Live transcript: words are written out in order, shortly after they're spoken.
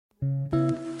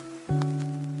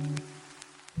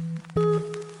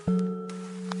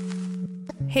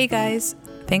Hey guys,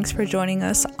 thanks for joining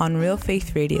us on Real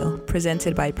Faith Radio,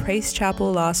 presented by Praise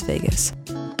Chapel Las Vegas.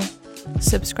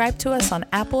 Subscribe to us on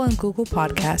Apple and Google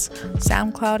Podcasts,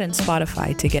 SoundCloud, and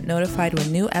Spotify to get notified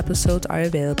when new episodes are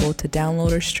available to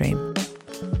download or stream.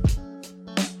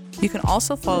 You can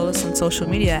also follow us on social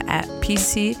media at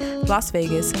PC Las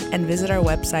Vegas and visit our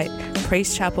website,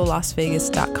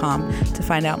 praisechapellasvegas.com, to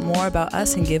find out more about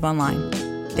us and give online.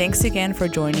 Thanks again for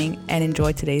joining and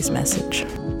enjoy today's message.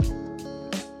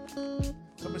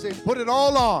 Somebody say, put it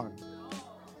all on.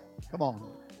 Come on.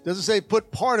 It doesn't say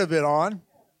put part of it on.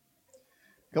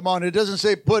 Come on. It doesn't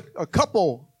say put a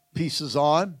couple pieces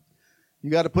on.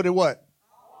 You got to put it what?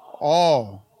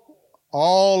 All.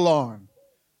 All on.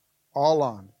 All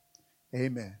on.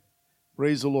 Amen.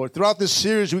 Praise the Lord. Throughout this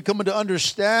series, we come to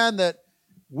understand that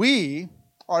we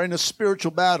are in a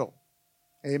spiritual battle.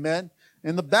 Amen.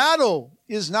 And the battle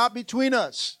is not between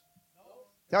us.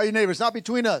 Tell your neighbor, it's not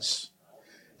between us.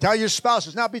 Tell your spouse,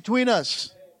 it's not between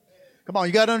us. Come on,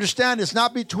 you got to understand, it's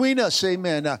not between us.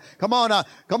 Amen. Come on,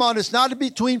 it's not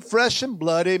between flesh and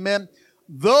blood. Amen.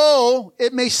 Though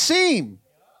it may seem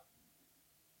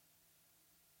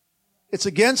it's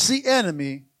against the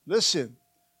enemy, listen,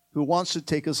 who wants to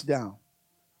take us down.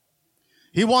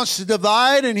 He wants to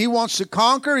divide and he wants to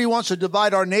conquer. He wants to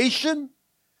divide our nation.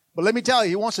 But let me tell you,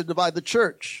 he wants to divide the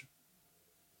church.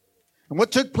 And what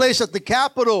took place at the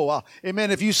Capitol,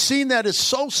 amen, if you've seen that, it's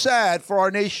so sad for our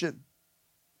nation.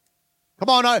 Come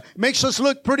on, it makes us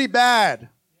look pretty bad.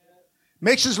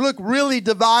 Makes us look really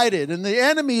divided. And the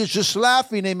enemy is just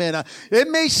laughing, amen. It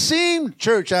may seem,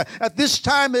 church, at this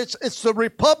time it's the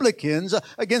Republicans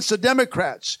against the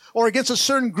Democrats or against a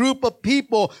certain group of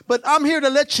people. But I'm here to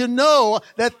let you know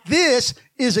that this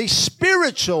is a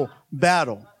spiritual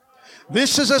battle.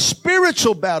 This is a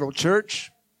spiritual battle, church.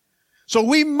 So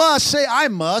we must, say I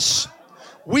must,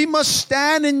 we must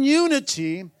stand in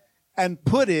unity and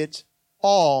put it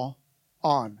all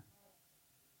on.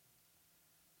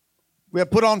 We have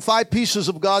put on 5 pieces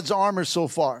of God's armor so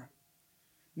far.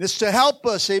 And it's to help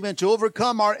us, amen, to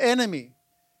overcome our enemy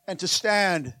and to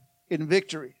stand in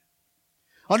victory.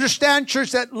 Understand,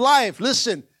 church, that life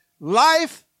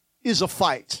is a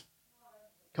fight.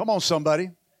 Come on, somebody.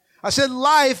 I said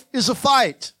life is a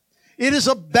fight. It is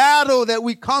a battle that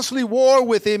we constantly war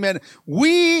with, amen.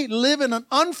 We live in an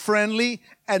unfriendly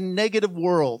and negative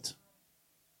world.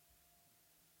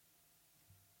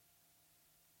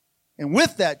 And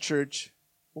with that, church,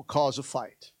 will cause a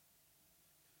fight.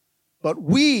 But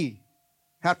we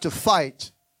have to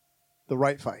fight the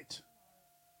right fight.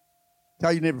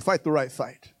 Tell your neighbor, fight the right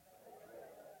fight.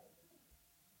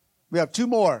 We have 2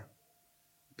 more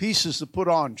pieces to put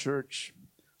on, church.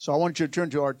 So I want you to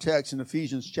turn to our text in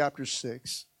Ephesians chapter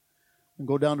 6 and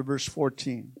go down to verse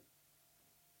 14.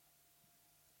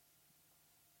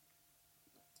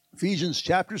 Ephesians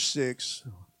chapter 6,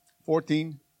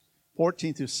 14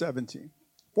 through 17.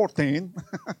 14.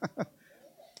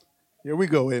 Here we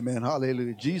go, amen.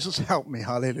 Hallelujah. Jesus, help me.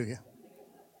 Hallelujah.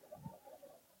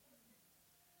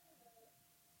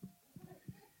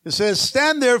 It says,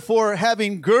 stand therefore,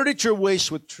 having girded your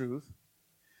waist with truth,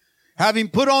 having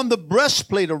put on the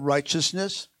breastplate of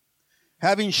righteousness,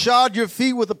 having shod your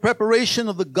feet with the preparation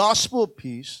of the gospel of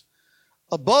peace,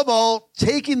 above all,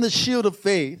 taking the shield of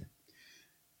faith,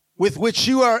 with which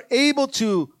you are able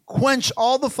to quench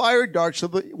all the fiery darts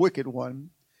of the wicked one,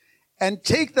 and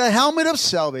take the helmet of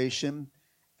salvation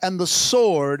and the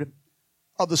sword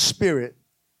of the Spirit,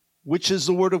 which is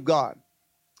the word of God.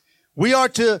 We are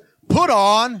to put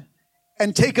on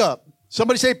and take up.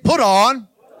 Somebody say, put on,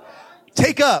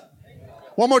 take up.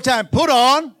 One more time. Put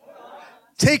on,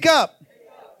 take up.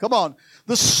 Come on.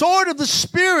 The sword of the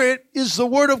Spirit is the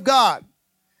word of God.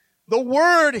 The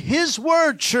word, his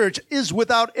word, church, is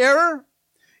without error.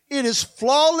 It is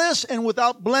flawless and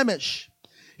without blemish.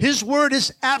 His word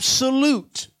is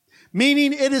absolute,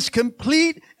 meaning it is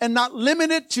complete and not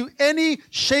limited to any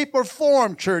shape or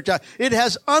form, church. It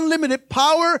has unlimited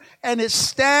power and it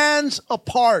stands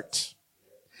apart.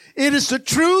 It is the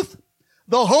truth,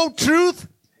 the whole truth,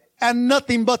 and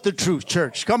nothing but the truth,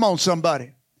 church. Come on,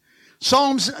 somebody.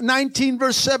 Psalms 19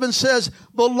 verse 7 says,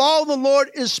 the law of the Lord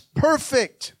is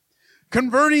perfect,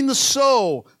 converting the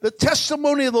soul. The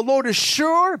testimony of the Lord is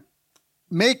sure,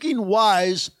 making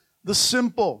wise the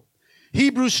simple.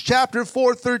 Hebrews chapter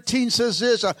 4:13 says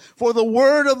this, for the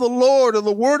word of the Lord, or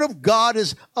the word of God,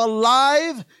 is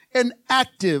alive and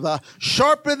active,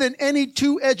 sharper than any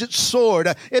two-edged sword.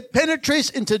 It penetrates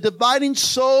into dividing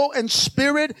soul and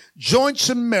spirit, joints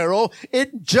and marrow.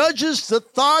 It judges the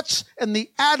thoughts and the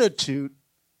attitude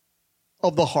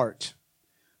of the heart.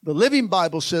 The Living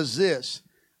Bible says this,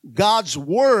 God's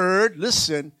word,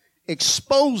 listen,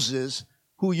 exposes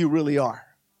who you really are.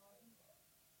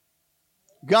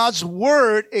 God's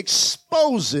word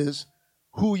exposes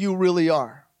who you really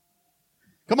are.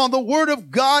 Come on, the word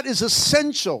of God is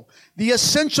essential. The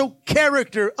essential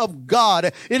character of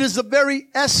God. It is the very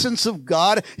essence of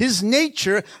God, his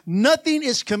nature. Nothing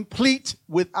is complete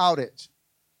without it.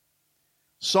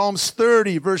 Psalms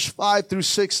 30, verse 5 through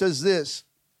 6 says this: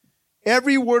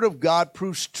 every word of God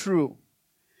proves true.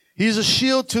 He is a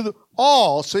shield to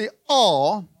all, say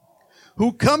all,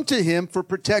 who come to him for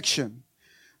protection.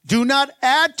 Do not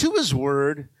add to his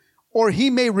word, or he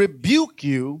may rebuke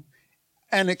you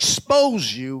and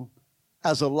expose you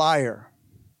as a liar.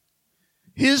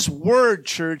 His word,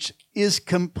 church, is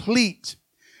complete,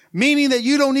 meaning that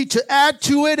you don't need to add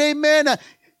to it. Amen.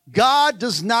 God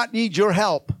does not need your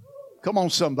help. Come on,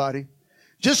 somebody.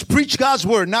 Just preach God's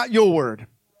word, not your word.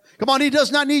 Come on, he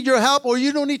does not need your help, or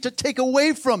you don't need to take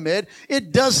away from it.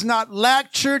 It does not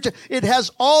lack, church. It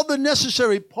has all the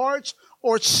necessary parts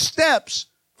or steps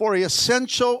for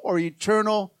essential or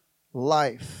eternal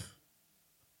life.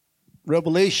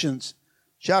 Revelations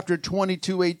chapter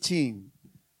 22:18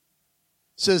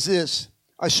 says this: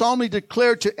 I solemnly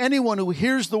declare to anyone who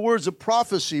hears the words of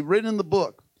prophecy written in the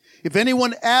book, if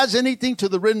anyone adds anything to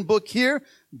the written book here,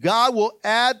 God will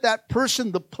add that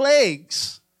person the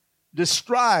plagues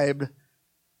described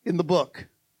in the book.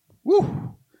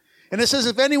 Woo! And it says,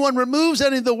 if anyone removes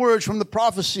any of the words from the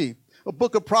prophecy, a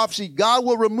book of prophecy, God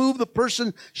will remove the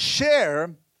person's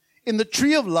share in the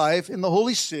tree of life in the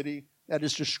holy city that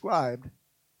is described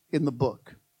in the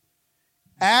book.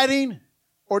 Adding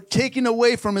or taking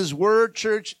away from his word,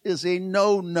 church, is a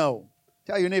no-no.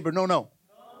 Tell your neighbor, no-no.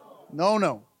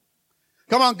 No-no.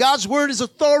 Come on, God's word is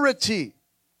authority.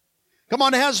 Come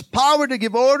on, it has power to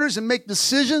give orders and make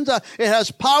decisions. It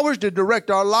has powers to direct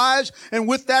our lives. And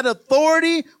with that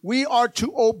authority, we are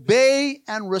to obey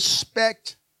and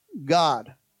respect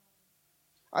God.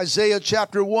 Isaiah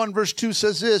chapter 1 verse 2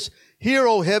 says this: hear,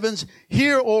 O heavens,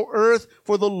 hear, O earth,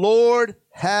 for the Lord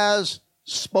has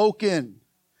spoken.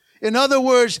 In other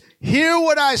words, hear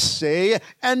what I say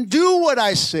and do what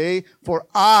I say, for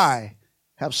I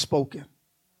have spoken.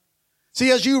 See,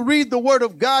 as you read the word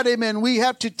of God, amen, we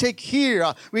have to take heed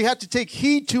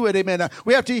to it, amen.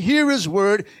 We have to hear his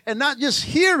word, and not just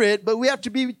hear it, but we have to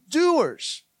be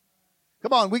doers.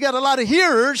 Come on, we got a lot of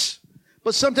hearers,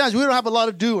 but sometimes we don't have a lot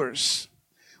of doers.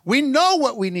 We know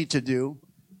what we need to do,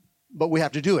 but we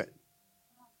have to do it.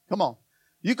 Come on.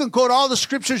 You can quote all the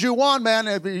scriptures you want,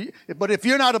 man, but if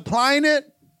you're not applying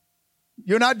it,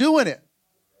 you're not doing it.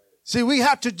 See, we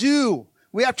have to do.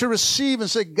 We have to receive and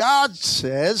say, God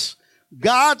says,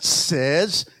 God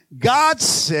says, God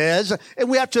says, and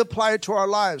we have to apply it to our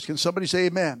lives. Can somebody say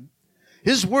amen?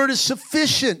 His word is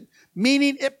sufficient,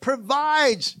 meaning it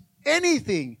provides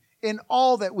anything in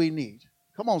all that we need.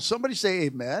 Come on, somebody say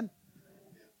amen.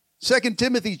 2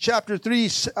 Timothy chapter 3,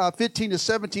 15 to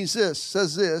 17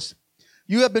 says this: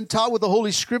 you have been taught with the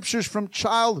Holy Scriptures from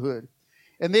childhood,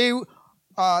 and they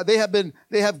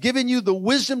have given you the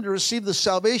wisdom to receive the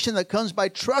salvation that comes by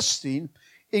trusting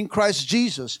in Christ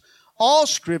Jesus. All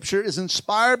Scripture is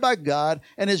inspired by God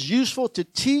and is useful to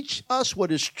teach us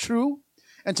what is true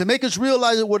and to make us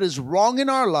realize what is wrong in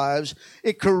our lives.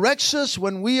 It corrects us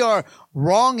when we are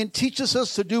wrong and teaches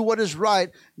us to do what is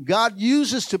right. God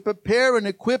uses to prepare and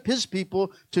equip his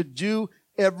people to do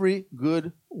every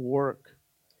good work.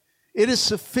 It is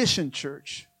sufficient,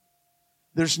 church.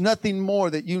 There's nothing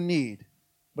more that you need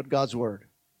but God's word.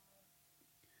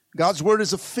 God's word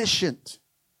is efficient.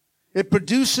 It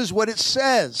produces what it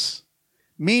says,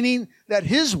 meaning that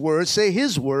his word, say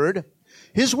his word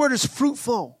is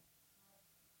fruitful.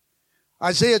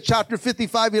 Isaiah chapter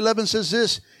 55:11 says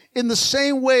this: in the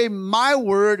same way, my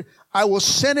word, I will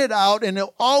send it out, and it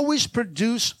will always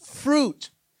produce fruit.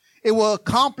 It will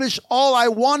accomplish all I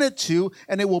want it to,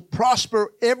 and it will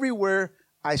prosper everywhere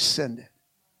I send it.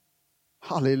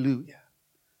 Hallelujah.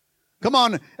 Come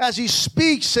on, as he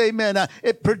speaks, amen,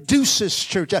 it produces,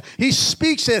 church. He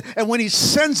speaks it, and when he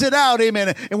sends it out,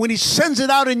 amen, and when he sends it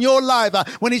out in your life,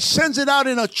 when he sends it out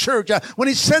in a church, when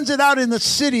he sends it out in the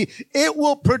city, it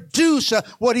will produce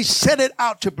what he set it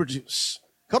out to produce.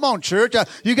 Come on, church.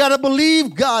 You got to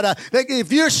believe God. That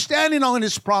if you're standing on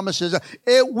his promises,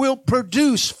 it will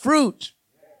produce fruit.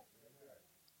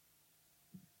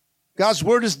 God's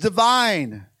word is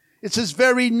divine. It's his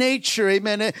very nature,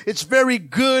 amen. It's very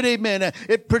good, amen.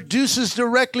 It produces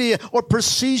directly or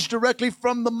proceeds directly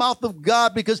from the mouth of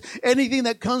God, because anything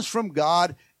that comes from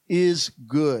God is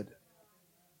good.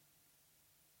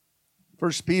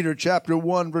 1 Peter chapter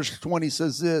 1, verse 20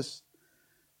 says this: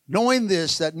 knowing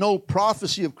this, that no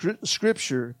prophecy of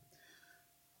Scripture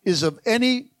is of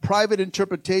any private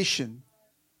interpretation.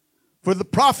 For the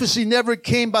prophecy never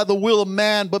came by the will of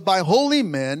man, but by holy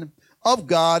men of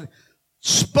God,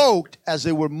 spoke as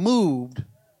they were moved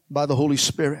by the Holy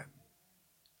Spirit.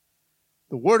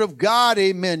 The Word of God,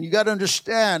 amen. You got to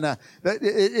understand that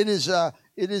it is,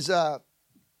 let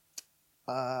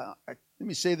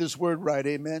me say this word right,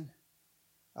 amen.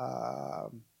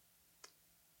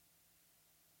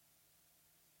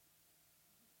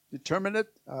 Determinate,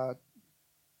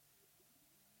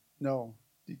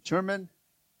 determinative.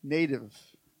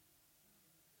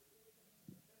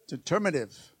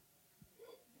 Determinative.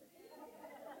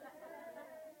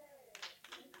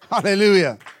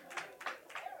 Hallelujah.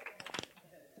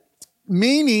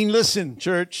 Meaning, listen,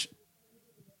 church,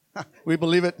 we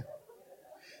believe it. I'm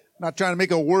not trying to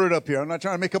make a word up here. I'm not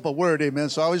trying to make up a word, amen.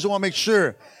 So I always want to make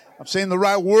sure I'm saying the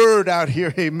right word out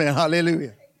here, amen.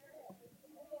 Hallelujah.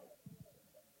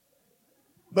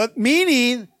 But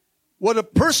meaning, what a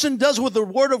person does with the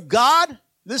Word of God,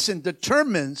 listen,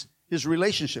 determines his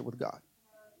relationship with God.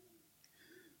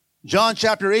 John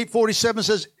chapter 8:47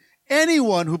 says,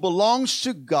 anyone who belongs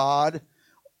to God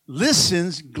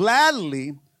listens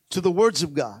gladly to the words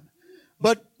of God.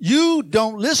 But you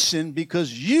don't listen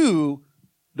because you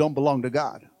don't belong to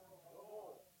God.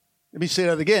 Let me say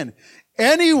that again.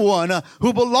 Anyone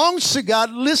who belongs to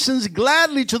God listens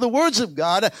gladly to the words of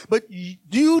God, but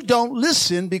you don't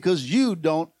listen because you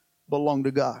don't belong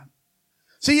to God.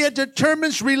 See, it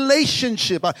determines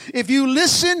relationship. If you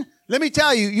listen, let me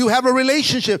tell you, you have a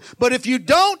relationship. But if you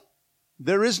don't,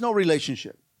 there is no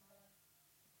relationship.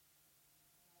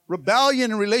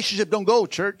 Rebellion and relationship don't go,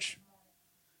 church.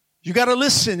 You got to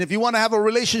listen if you want to have a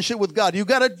relationship with God. You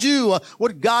got to do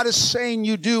what God is saying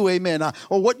you do, amen,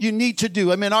 or what you need to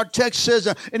do. I mean, our text says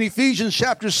in Ephesians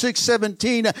chapter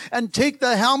 6:17, and take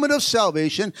the helmet of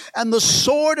salvation and the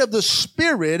sword of the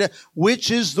Spirit, which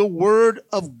is the word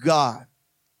of God.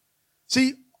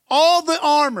 See, all the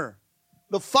armor,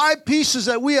 the 5 pieces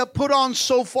that we have put on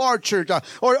so far, church,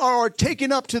 or are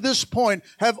taken up to this point,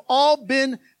 have all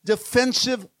been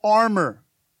defensive armor.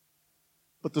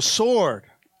 But the sword,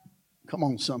 come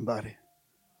on, somebody.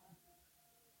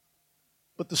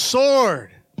 But the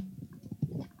sword,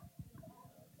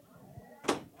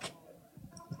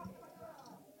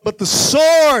 but the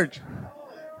sword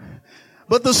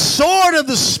of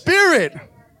the Spirit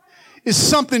is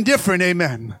something different,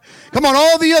 amen. Come on,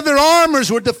 all the other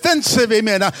armors were defensive,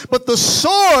 amen. But the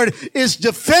sword is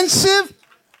defensive,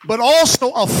 but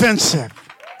also offensive.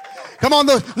 Come on,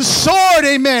 the sword,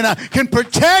 amen, can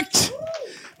protect,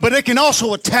 but it can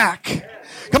also attack.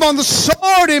 Come on, the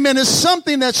sword, amen, is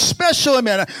something that's special,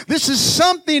 amen. This is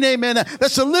something, amen,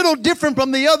 that's a little different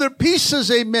from the other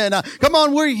pieces, amen. Come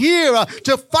on, we're here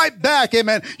to fight back,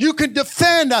 amen. You can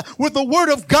defend with the word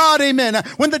of God, amen,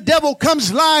 when the devil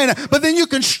comes lying, but then you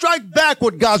can strike back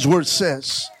what God's word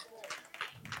says.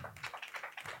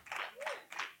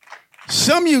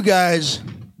 Some of you guys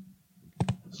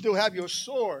still have your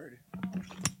sword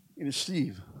in your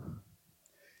sleeve,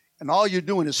 and all you're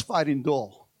doing is fighting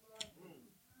dull.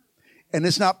 And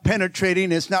it's not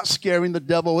penetrating. It's not scaring the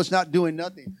devil. It's not doing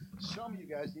nothing. Some of you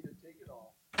guys need to take it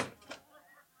off.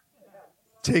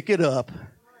 Take it up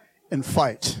and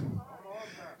fight.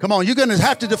 Come on, you're going to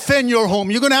have to defend your home.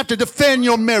 You're going to have to defend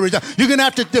your marriage. You're going to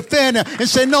have to defend and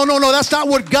say, no, that's not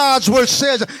what God's word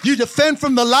says. You defend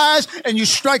from the lies and you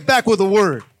strike back with the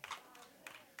word.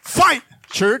 Fight,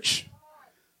 church.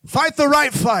 Fight the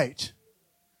right fight.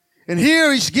 And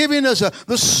here he's giving us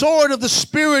the sword of the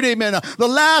Spirit, amen. The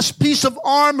last piece of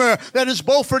armor that is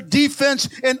both for defense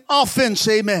and offense,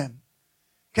 amen.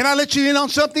 Can I let you in on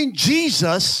something?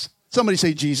 Jesus, somebody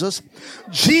say Jesus.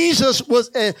 Jesus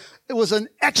was an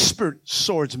expert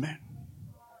swordsman.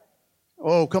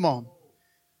 Oh, come on.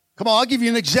 Come on, I'll give you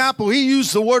an example. He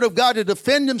used the word of God to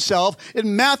defend himself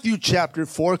in Matthew chapter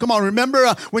 4. Come on,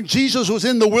 remember when Jesus was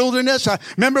in the wilderness?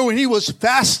 Remember when he was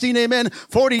fasting, amen,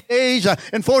 40 days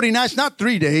and 40 nights, not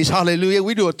 3 days, hallelujah.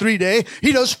 We do a 3-day.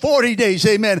 He does 40 days,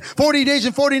 amen. 40 days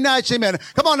and 40 nights, amen.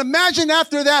 Come on, imagine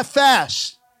after that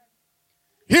fast.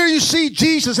 Here you see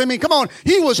Jesus, I mean, come on,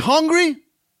 he was hungry.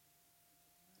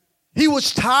 He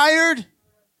was tired.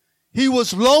 He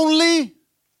was lonely.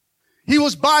 He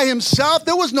was by himself.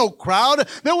 There was no crowd.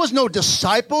 There was no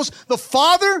disciples. The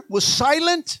Father was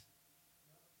silent.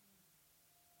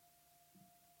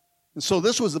 And so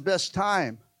this was the best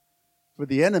time for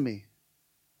the enemy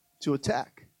to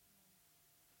attack.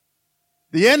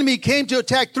 The enemy came to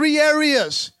attack 3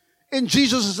 areas in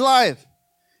Jesus' life.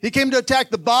 He came to attack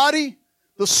the body,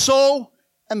 the soul,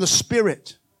 and the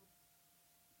spirit.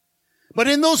 But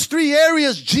in those 3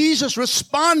 areas, Jesus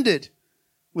responded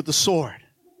with the sword.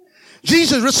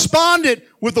 Jesus responded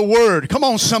with the word. Come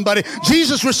on, somebody.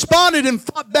 Jesus responded and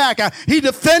fought back. He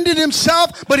defended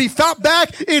himself, but he fought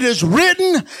back. It is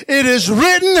written. It is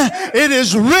written. It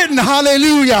is written.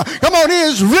 Hallelujah. Come on. It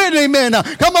is written. Amen.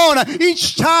 Come on.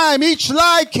 Each time, each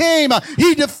lie came,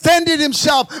 he defended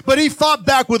himself, but he fought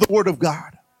back with the word of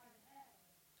God.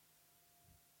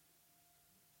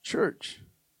 Church,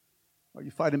 are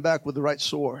you fighting back with the right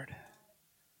sword?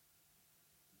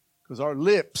 Because our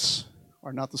lips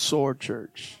are not the sword,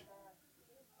 church.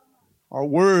 Our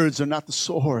words are not the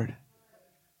sword.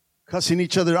 Cussing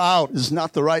each other out is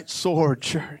not the right sword,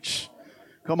 church.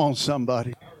 Come on,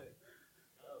 somebody.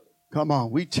 Come on.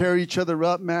 We tear each other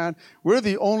up, man. We're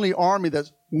the only army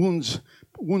that wounds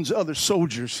other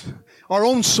soldiers. Our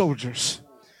own soldiers.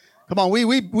 Come on.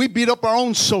 We beat up our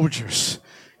own soldiers.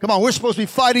 Come on. We're supposed to be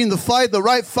fighting the fight,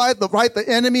 the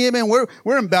enemy. Amen.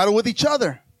 We're in battle with each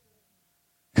other.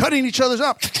 Cutting each other's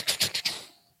up.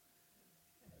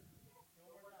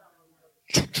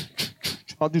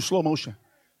 I'll do slow motion.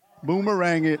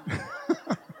 Boomerang it.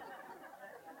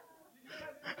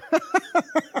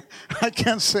 I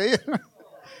can't say it. Come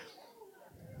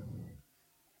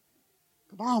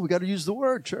on, we got to use the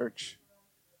word, church.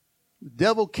 The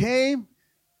devil came.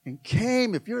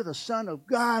 If you're the Son of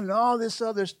God and all this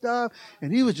other stuff.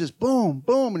 And he was just boom,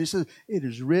 boom. And he says, it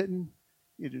is written,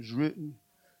 it is written,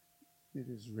 it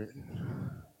is written.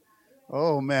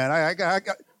 Oh, man,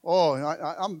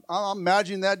 I'm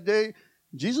imagining that day.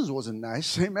 Jesus wasn't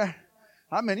nice, amen.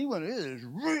 I mean, he went, it is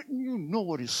written, you know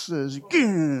what he says.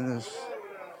 Yes.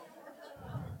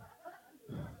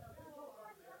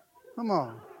 Come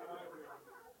on.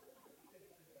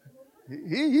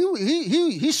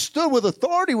 He stood with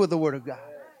authority with the word of God.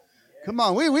 Come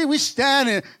on, we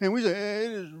stand and we say, hey,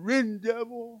 it is written,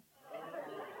 devil.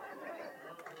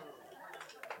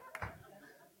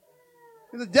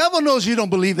 And the devil knows you don't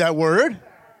believe that word.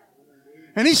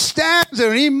 And he stands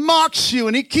there and he mocks you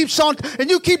and he keeps on, and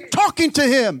you keep talking to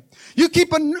him. You keep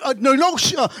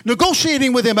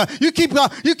negotiating with him. You keep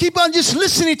on just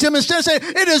listening to him instead of saying,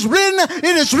 it is written,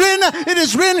 it is written, it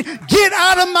is written. Get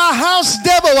out of my house,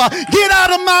 devil. Get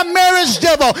out of my marriage,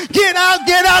 devil. Get out,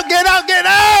 get out, get out, get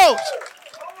out.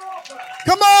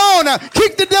 Come on.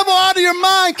 Kick the devil out of your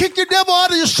mind. Kick your devil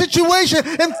out of your situation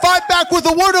and fight back with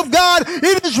the word of God.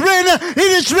 It is written, it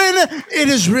is written, it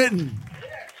is written.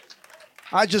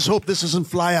 I just hope this doesn't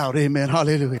fly out. Amen.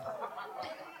 Hallelujah.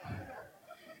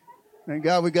 Thank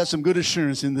God we got some good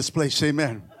assurance in this place.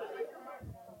 Amen.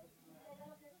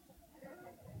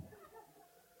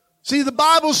 See, the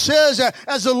Bible says that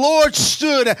as the Lord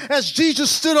stood, as Jesus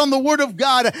stood on the word of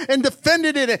God and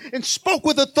defended it and spoke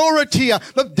with authority,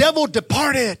 the devil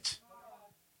departed.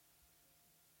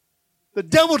 The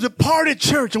devil departed,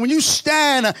 church. And when you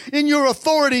stand in your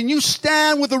authority and you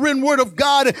stand with the written word of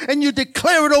God and you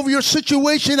declare it over your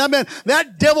situation, amen,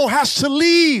 that devil has to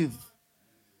leave.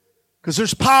 Because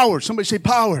there's power. Somebody say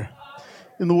power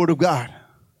in the word of God.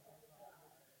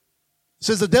 It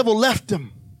says the devil left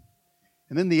him.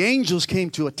 And then the angels came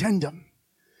to attend him.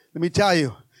 Let me tell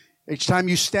you, each time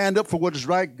you stand up for what is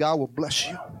right, God will bless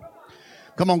you.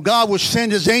 Come on, God will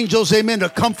send his angels, amen, to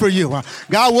comfort you.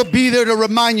 God will be there to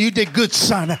remind you, you did good,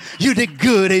 son. You did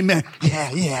good, amen.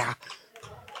 Yeah.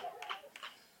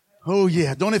 Oh,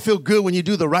 yeah. Don't it feel good when you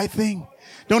do the right thing?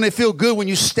 Don't it feel good when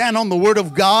you stand on the word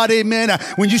of God, amen?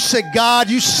 When you say, God,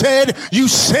 you said,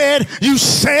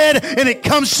 and it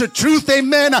comes to truth,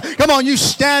 amen? Come on, you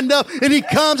stand up, and he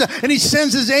comes, and he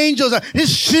sends his angels,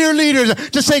 his cheerleaders,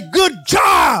 to say, good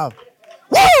job.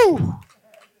 Woo!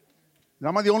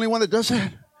 Am I the only one that does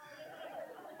that?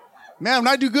 Man, when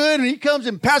I do good and he comes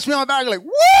and pats me on the back, I'm like,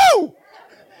 woo!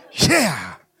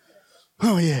 Yeah.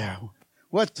 Oh, yeah.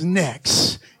 What's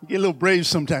next? You get a little brave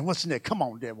sometimes. What's next? Come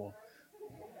on, devil.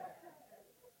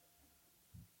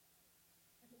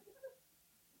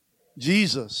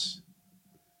 Jesus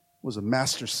was a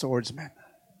master swordsman.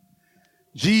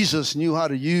 Jesus knew how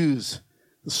to use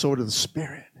the sword of the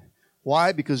Spirit.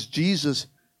 Why? Because Jesus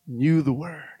knew the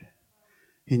word.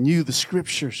 He knew the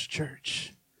scriptures,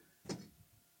 church.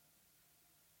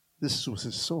 This was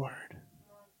his sword.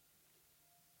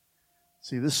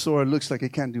 See, this sword looks like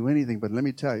it can't do anything, but let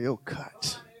me tell you, it'll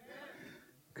cut.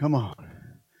 Come on.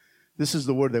 This is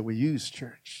the word that we use,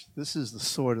 church. This is the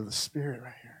sword of the Spirit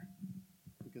right here.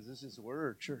 Because this is the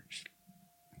word, church.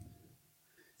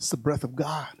 It's the breath of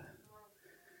God.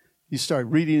 You start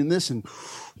reading this and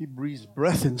he breathes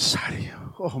breath inside of you.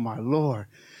 Oh, my Lord.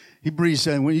 He breathes,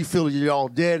 and when you feel you're all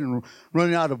dead and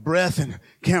running out of breath and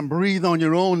can't breathe on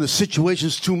your own, the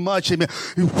situation's too much, amen.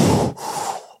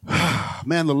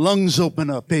 Man, the lungs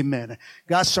open up, amen.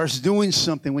 God starts doing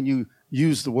something when you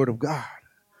use the word of God.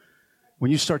 When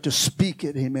you start to speak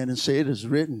it, amen, and say, it is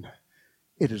written,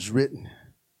 it is written,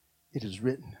 it is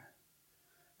written.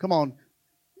 Come on.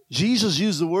 Jesus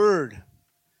used the word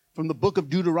from the book of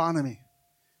Deuteronomy.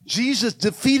 Jesus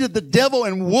defeated the devil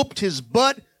and whooped his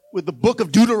butt with the book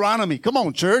of Deuteronomy. Come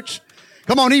on, church.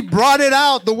 Come on, he brought it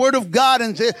out, the word of God,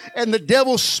 and the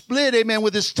devil split, amen,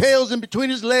 with his tails in between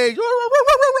his legs.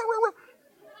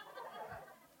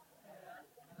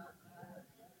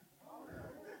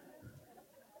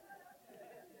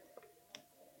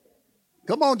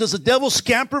 Come on, does the devil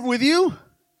scamper with you?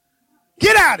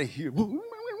 Get out of here.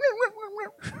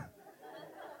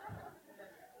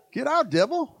 Get out,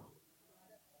 devil.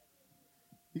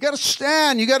 You got to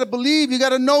stand. You got to believe. You got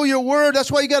to know your word. That's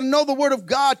why you got to know the word of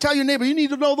God. Tell your neighbor, you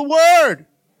need to know the word.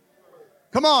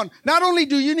 Come on. Not only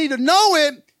do you need to know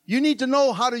it, you need to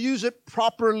know how to use it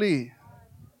properly.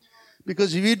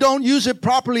 Because if you don't use it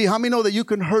properly, how many know that you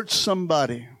can hurt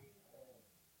somebody?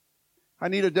 I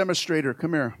need a demonstrator.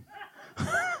 Come here.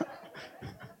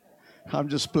 I'm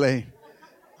just playing.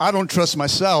 I don't trust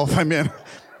myself. I mean,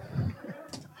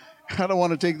 I don't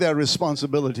want to take that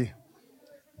responsibility.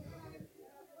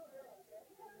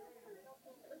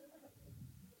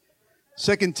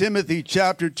 Second Timothy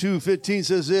chapter 2:15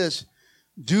 says this,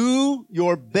 do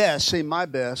your best, say my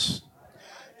best,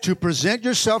 to present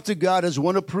yourself to God as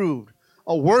one approved,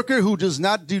 a worker who does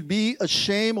not be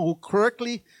ashamed, who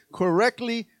correctly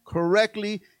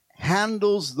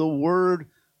handles the word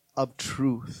of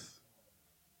truth.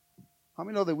 How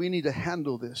many know that we need to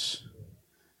handle this?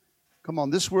 Come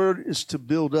on, this word is to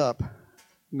build up,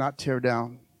 not tear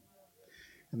down.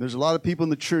 And there's a lot of people in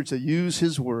the church that use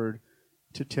his word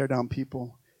to tear down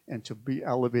people and to be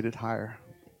elevated higher.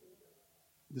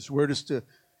 This word is to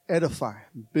edify,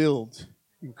 build,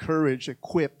 encourage,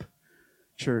 equip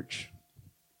church.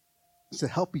 It's to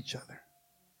help each other.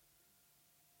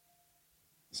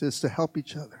 It says to help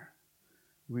each other.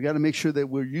 We got to make sure that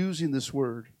we're using this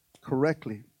word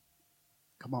correctly.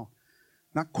 Come on.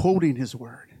 Not quoting his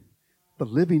word, but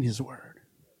living his word.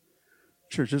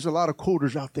 Church, there's a lot of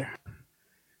quoters out there.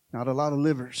 Not a lot of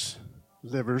livers.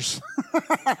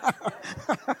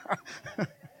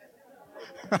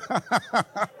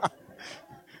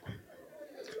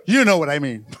 You know what I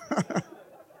mean.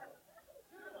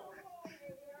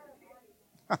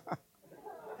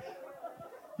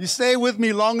 You stay with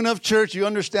me long enough, church, you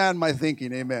understand my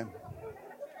thinking. Amen.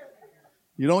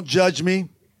 You don't judge me.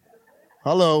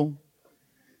 Hello.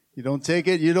 You don't take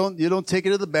it. You don't take it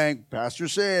to the bank. Pastor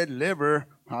said, liver.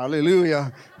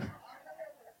 Hallelujah.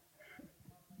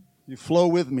 You flow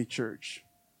with me, church.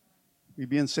 We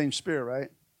be in the same spirit, right?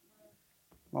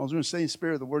 As long as we're in the same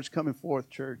spirit, the word's coming forth,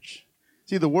 church.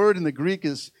 See, the word in the Greek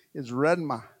is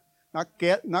rema. Not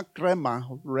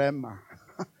krema, rema.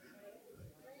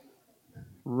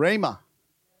 Rhema,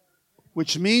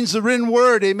 which means the written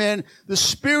word, amen. The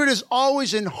Spirit is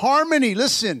always in harmony,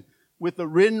 listen, with the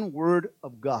written word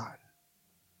of God.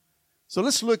 So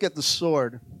let's look at the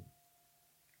sword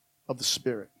of the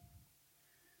Spirit.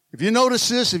 If you notice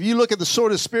this, if you look at the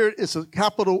sword of the Spirit, it's a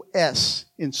capital S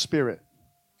in spirit.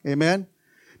 Amen?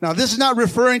 Now, this is not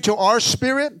referring to our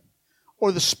spirit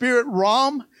or the spirit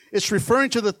realm. It's referring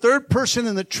to the third person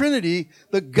in the Trinity,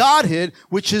 the Godhead,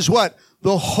 which is what?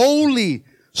 The Holy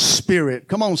Spirit.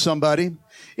 Come on, somebody.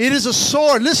 It is a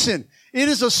sword. Listen, it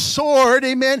is a sword.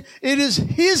 Amen. It is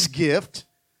his gift.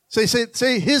 Say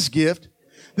his gift.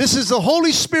 This is the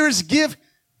Holy Spirit's gift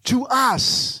to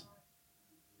us.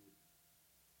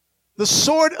 The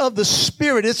sword of the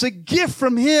Spirit. It's a gift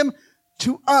from him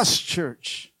to us,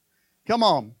 church. Come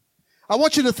on. I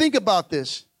want you to think about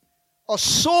this. A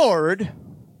sword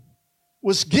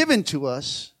was given to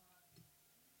us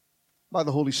by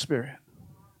the Holy Spirit.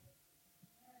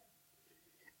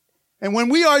 And when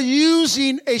we are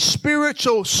using a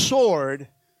spiritual sword,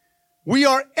 we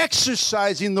are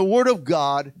exercising the Word of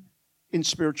God in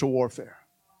spiritual warfare.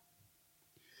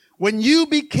 When you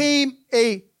became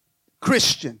a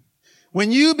Christian,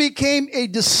 when you became a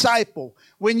disciple,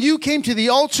 when you came to the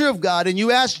altar of God and you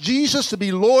asked Jesus to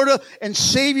be Lord and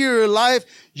Savior of your life,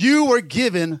 you were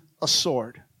given a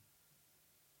sword.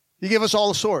 He gave us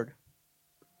all a sword.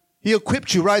 He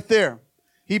equipped you right there.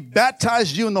 He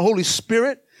baptized you in the Holy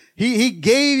Spirit. He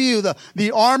gave you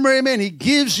the armor, amen. He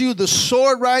gives you the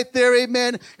sword right there,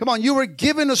 amen. Come on, you were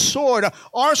given a sword.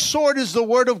 Our sword is the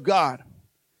Word of God.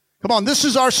 Come on, this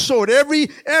is our sword.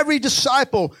 Every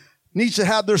disciple needs to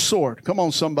have their sword. Come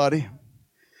on, somebody.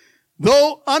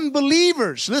 Though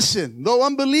unbelievers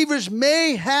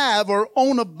may have or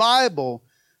own a Bible,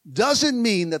 doesn't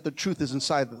mean that the truth is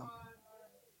inside of them.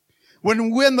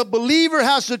 When the believer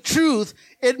has the truth,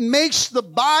 it makes the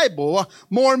Bible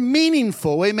more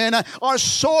meaningful. Amen. Our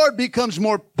sword becomes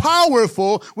more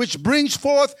powerful, which brings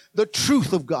forth the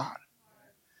truth of God.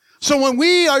 So when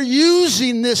we are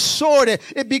using this sword,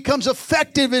 it becomes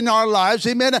effective in our lives.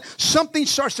 Amen. Something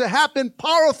starts to happen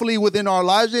powerfully within our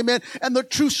lives. Amen. And the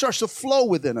truth starts to flow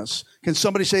within us. Can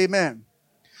somebody say amen?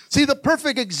 See, the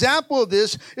perfect example of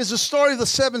this is the story of the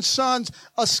 7 sons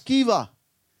of Sceva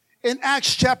in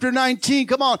Acts chapter 19.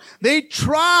 Come on. They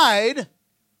tried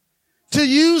to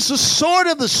use the sword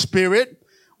of the Spirit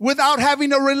without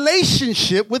having a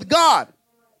relationship with God.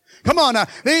 Come on now.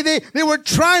 They were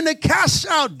trying to cast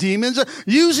out demons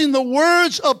using the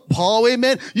words of Paul,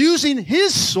 amen, using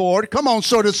his sword, come on,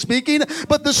 sort of speaking,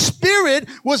 but the Spirit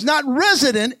was not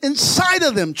resident inside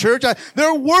of them, church.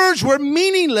 Their words were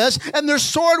meaningless and their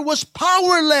sword was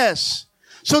powerless.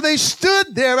 So they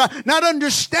stood there not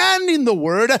understanding the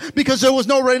word because there was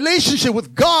no relationship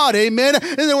with God, amen.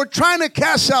 And they were trying to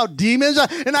cast out demons.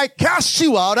 And I cast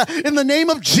you out in the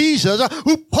name of Jesus,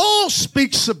 who Paul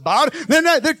speaks about.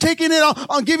 They're taking it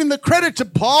on giving the credit to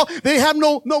Paul. They have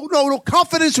no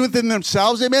confidence within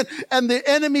themselves, amen. And the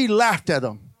enemy laughed at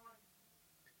them.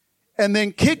 And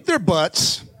then kicked their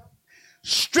butts,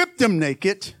 stripped them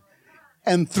naked,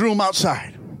 and threw them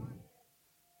outside.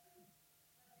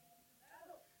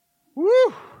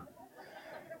 Woo.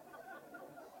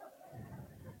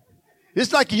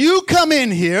 It's like you come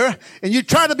in here and you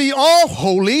try to be all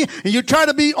holy and you try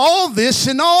to be all this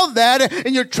and all that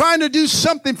and you're trying to do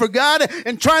something for God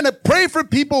and trying to pray for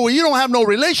people where you don't have no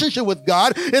relationship with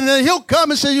God, and then he'll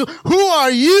come and say, who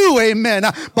are you? Amen.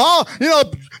 Paul,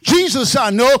 Jesus I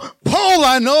know, Paul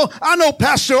I know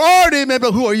Pastor Art, amen,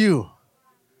 but who are you?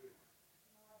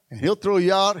 And he'll throw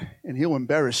you out and he'll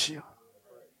embarrass you.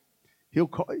 He'll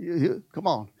call you. Come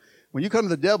on. When you come to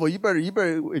the devil, you better,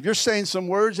 if you're saying some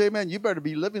words, amen, you better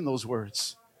be living those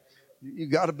words. You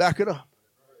got to back it up.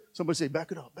 Somebody say,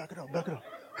 back it up, back it up, back it up.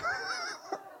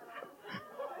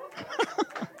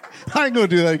 I ain't going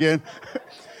to do that again.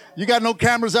 You got no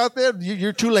cameras out there?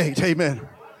 You're too late. Amen.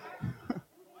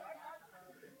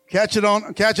 Catch it on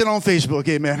Facebook.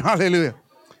 Amen. Hallelujah.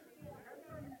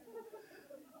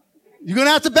 You're going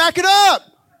to have to back it up.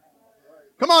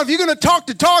 Come on, if you're going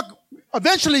to talk,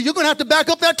 eventually you're going to have to back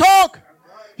up that talk.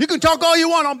 You can talk all you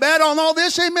want on bad, on all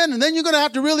this, amen, and then you're going to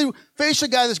have to really face a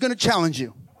guy that's going to challenge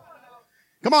you.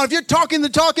 Come on, if you're talking the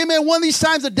talk, amen, one of these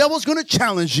times the devil's going to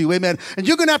challenge you, amen, and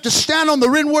you're going to have to stand on the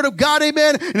written word of God,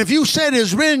 amen, and if you say it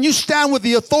is written, you stand with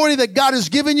the authority that God has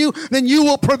given you, then you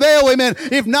will prevail, amen.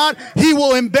 If not, he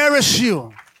will embarrass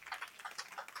you.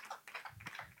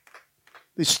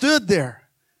 They stood there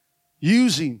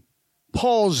using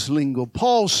Paul's lingo,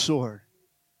 Paul's sword.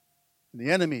 And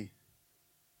the enemy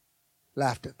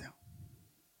laughed at them.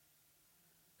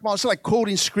 Come on, it's like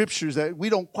quoting scriptures that we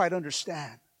don't quite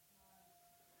understand.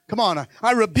 Come on,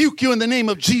 I rebuke you in the name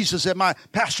of Jesus that my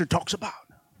pastor talks about.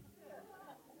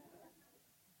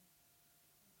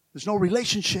 There's no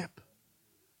relationship.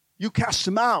 You cast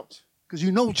them out because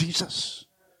you know Jesus.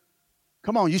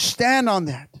 Come on, you stand on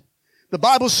that. The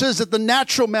Bible says that the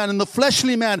natural man and the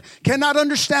fleshly man cannot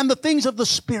understand the things of the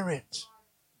Spirit.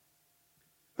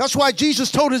 That's why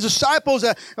Jesus told his disciples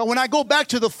that when I go back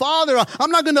to the Father, I'm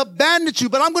not going to abandon you,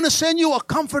 but I'm going to send you a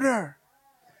comforter.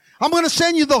 I'm going to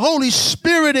send you the Holy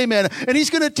Spirit, amen. And he's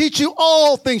going to teach you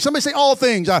all things. Somebody say all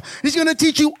things. He's going to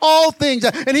teach you all things.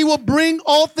 And he will bring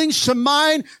all things to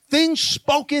mind, things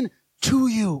spoken to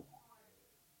you.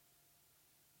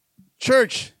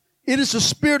 Church, it is the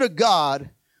Spirit of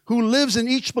God who lives in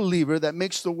each believer that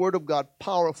makes the Word of God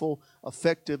powerful,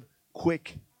 effective,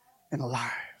 quick, and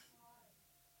alive.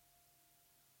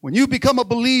 When you become a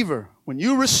believer, when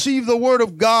you receive the Word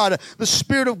of God, the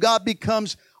Spirit of God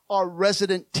becomes our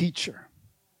resident teacher.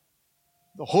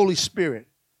 The Holy Spirit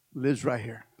lives right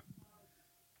here.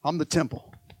 I'm the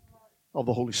temple of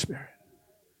the Holy Spirit.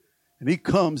 And he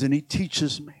comes and he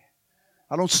teaches me.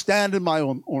 I don't stand in my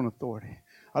own authority.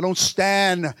 I don't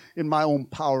stand in my own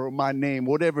power or my name,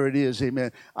 whatever it is,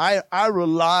 amen. I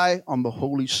rely on the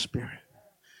Holy Spirit.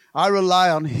 I rely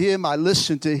on him. I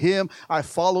listen to him. I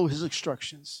follow his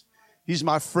instructions. He's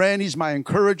my friend. He's my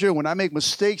encourager. When I make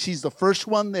mistakes, he's the first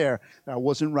one there. That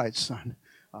wasn't right, son.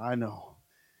 I know.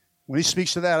 When he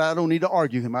speaks to that, I don't need to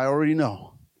argue him. I already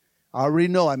know. I already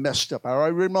know I messed up. I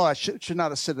already know I should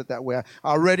not have said it that way. I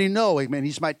already know, amen.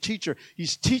 He's my teacher.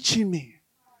 He's teaching me.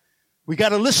 We got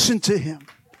to listen to him.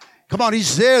 Come on,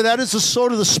 he's there. That is the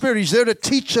sword of the Spirit. He's there to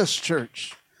teach us,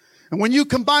 church. And when you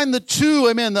combine the two,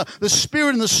 amen, the Spirit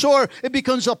and the sword, it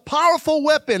becomes a powerful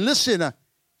weapon. Listen,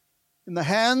 in the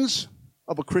hands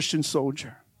of a Christian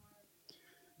soldier.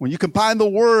 When you combine the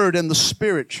Word and the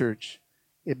Spirit, church,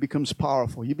 it becomes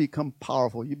powerful. You become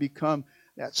powerful. You become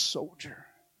that soldier.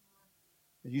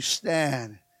 You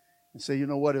stand and say, you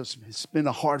know what, it's been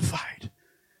a hard fight.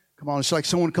 Come on, it's like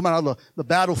someone coming out of the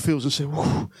battlefields and say,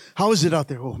 whoa, how is it out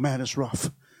there? Oh, man, it's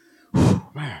rough. Whew,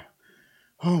 man.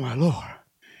 Oh, my Lord.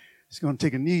 It's going to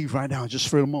take a knee right now just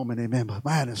for a moment, amen. But,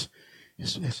 man,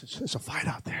 it's a fight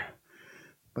out there.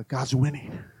 But God's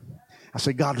winning. I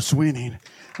say God is winning.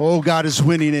 Oh, God is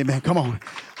winning, amen. Come on.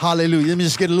 Hallelujah. Let me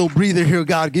just get a little breather here,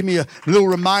 God. Give me a little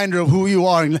reminder of who you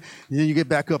are. And then you get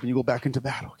back up and you go back into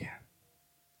battle again.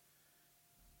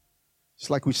 It's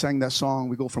like we sang that song,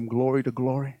 we go from glory to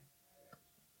glory.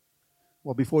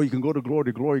 Well, before you can go to glory,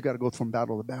 you got to go from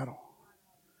battle to battle.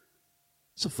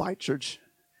 It's a fight, church.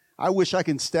 I wish I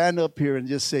can stand up here and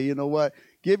just say, you know what?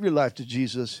 Give your life to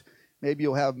Jesus. Maybe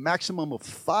you'll have maximum of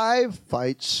 5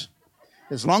 fights,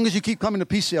 as long as you keep coming to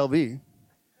PCLV,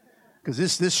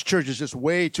 because this church is just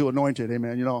way too anointed,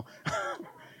 amen, you know.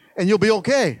 And you'll be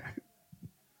okay.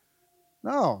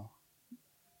 No.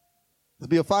 There'll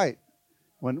be a fight.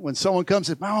 When someone comes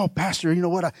and says, oh, Pastor, you know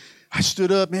what? I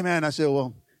stood up, man. I said,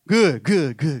 well, good.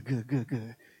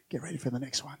 Get ready for the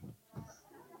next one.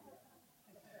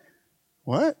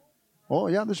 What? Oh,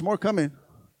 yeah, there's more coming.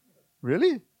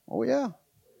 Really? Oh, yeah.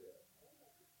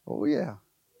 Oh, yeah.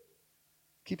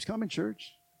 Keeps coming,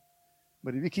 church.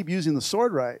 But if you keep using the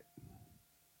sword right,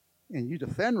 and you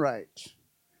defend right,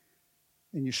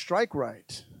 and you strike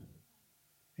right,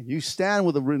 and you stand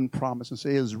with a written promise and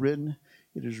say, it is written,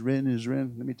 it is written, it is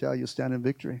written. Let me tell you, stand in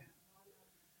victory.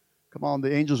 Come on,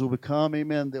 the angels will come,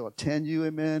 amen. They'll attend you,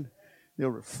 amen. They'll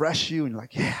refresh you, and you're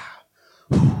like, yeah.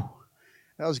 Whew.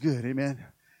 That was good, amen.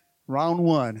 Round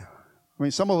 1. I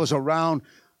mean, some of us are round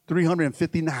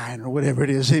 359 or whatever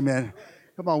it is, amen.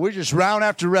 Come on, we're just round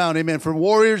after round, amen. For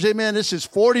warriors, amen, this is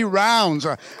 40 rounds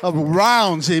of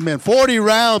rounds, amen. 40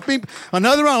 rounds.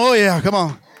 Another round, oh yeah, come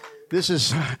on. This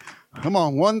is, come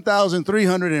on,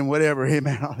 1,300 and whatever,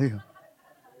 amen. Hallelujah.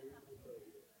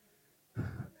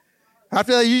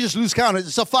 After that, you just lose count.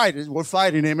 It's a fight. We're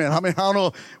fighting, amen. I mean, I don't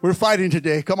know. We're fighting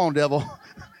today. Come on, devil.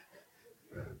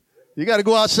 You got to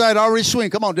go outside, already swing.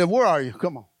 Come on, devil. Where are you?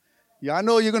 Come on. Yeah, I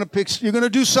know you're going to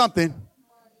do something.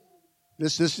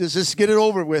 Let's just get it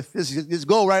over with. Let's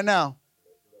go right now.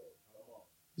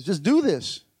 Let's just do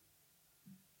this.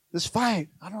 Let's fight.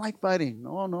 I don't like fighting.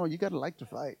 No, you got to like to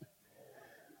fight.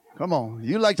 Come on.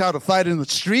 You like how to fight in the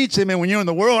streets, amen. When you're in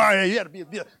the world, oh, yeah, you got to be a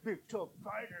big, tough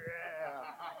fighter.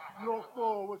 Yeah.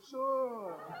 Loco, what's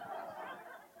up?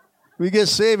 We get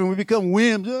saved and we become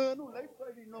whims. Oh, I don't like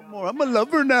fighting no more. I'm a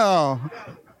lover now.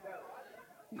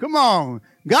 Come on.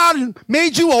 God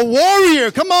made you a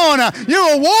warrior. Come on.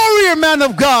 You're a warrior, man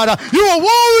of God. You're a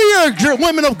warrior,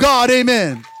 women of God.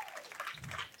 Amen.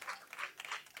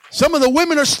 Some of the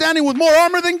women are standing with more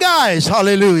armor than guys.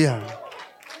 Hallelujah.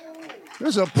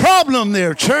 There's a problem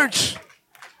there, church.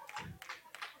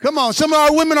 Come on. Some of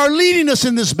our women are leading us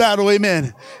in this battle.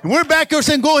 Amen. And we're back here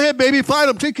saying, go ahead, baby. Fight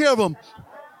them. Take care of them.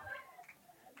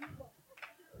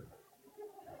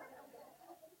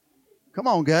 Come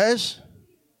on, guys.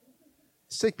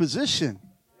 Let's take position.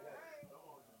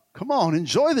 Come on,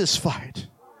 enjoy this fight.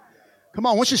 Come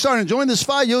on, once you start enjoying this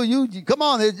fight, you come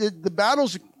on. The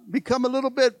battles become a little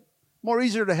bit more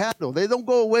easier to handle. They don't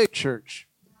go away, church.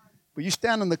 But you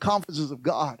stand in the confidences of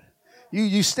God.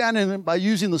 You stand in it by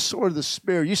using the sword of the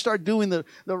Spirit. You start doing the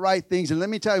right things. And let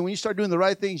me tell you, when you start doing the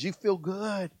right things, you feel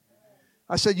good.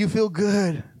 I said you feel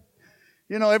good.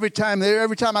 You know, every time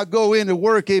I go into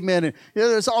work, amen, and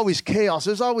there's always chaos.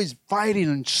 There's always fighting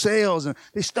and sales, and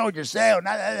they start your sale. And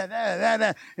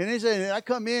they say, I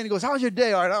come in, he goes, how's your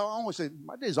day? All right, I always say,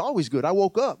 my day's always good. I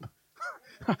woke up.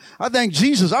 I thank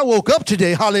Jesus. I woke up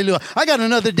today. Hallelujah. I got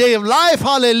another day of life.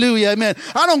 Hallelujah. Amen.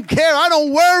 I don't care. I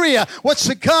don't worry what's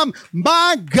to come.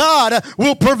 My God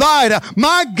will provide.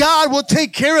 My God will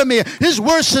take care of me. His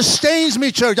word sustains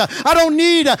me, church. I don't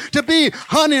need to be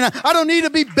hunting. I don't need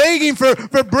to be begging for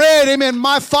bread. Amen.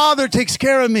 My Father takes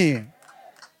care of me. I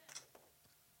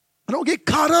don't get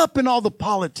caught up in all the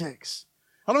politics.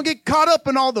 I don't get caught up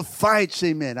in all the fights.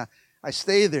 Amen. I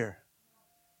stay there.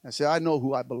 I say, I know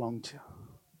who I belong to.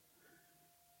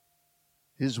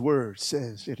 His word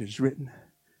says, it is written,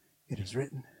 it is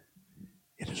written,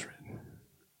 it is written.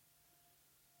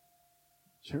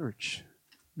 Church,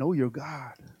 know your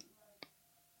God.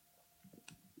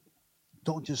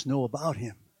 Don't just know about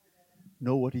him.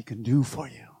 Know what he can do for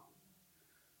you.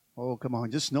 Oh, come on.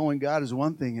 Just knowing God is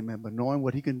one thing, amen, but knowing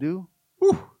what he can do,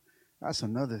 whew, that's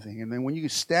another thing. And then when you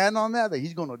stand on that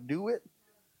he's going to do it,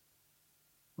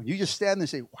 when you just stand there and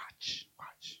say, watch.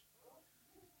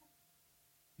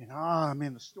 You know, I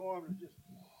mean, the storm is just,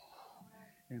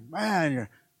 And man,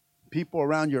 people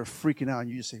around you are freaking out,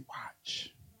 and you just say, watch.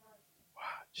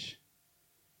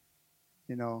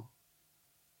 You know,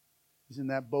 he's in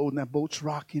that boat, and that boat's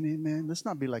rocking, amen. Let's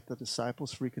not be like the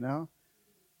disciples freaking out.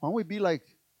 Why don't we be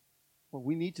like what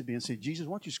we need to be and say, Jesus,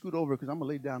 why don't you scoot over because I'm going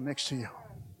to lay down next to you.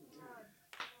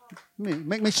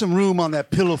 Make some room on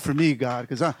that pillow for me, God,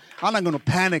 because I'm not going to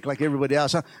panic like everybody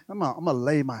else. I'm going to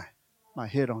lay my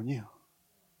head on you.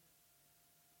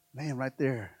 Laying right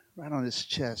there, right on his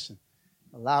chest, and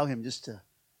allow him just to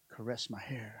caress my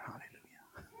hair. Hallelujah.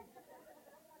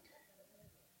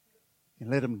 And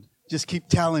let him just keep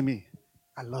telling me,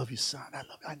 I love you, son. I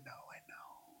love you. I know.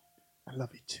 I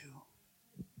love you too.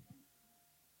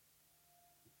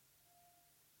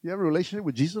 You have a relationship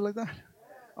with Jesus like that?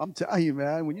 I'm telling you,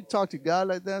 man, when you talk to God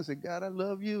like that and say, God, I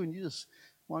love you, and you just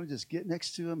want to just get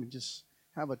next to him and just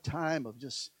have a time of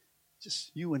just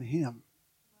you and him.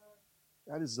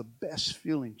 That is the best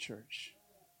feeling, church.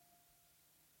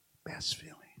 Best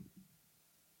feeling.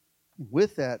 And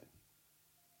with that,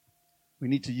 we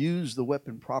need to use the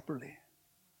weapon properly.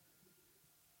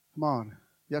 Come on.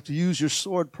 You have to use your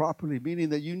sword properly, meaning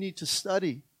that you need to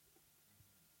study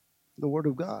the Word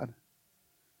of God.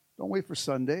 Don't wait for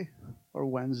Sunday or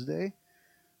Wednesday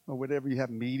or whatever you have,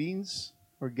 meetings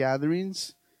or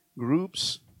gatherings,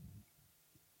 groups.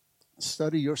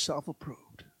 Study yourself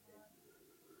approved.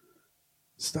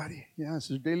 Study.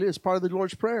 Yes, it's part of the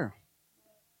Lord's Prayer.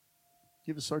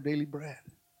 Give us our daily bread,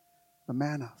 the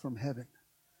manna from heaven.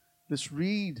 Let's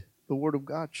read the Word of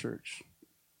God, church.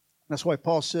 That's why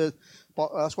Paul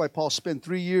spent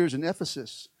 3 years in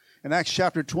Ephesus. In Acts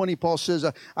chapter 20, Paul says,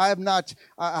 I have not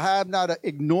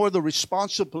ignored the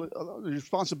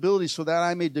responsibility so that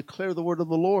I may declare the word of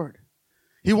the Lord.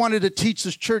 He wanted to teach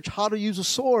this church how to use a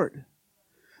sword.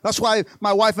 That's why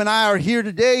my wife and I are here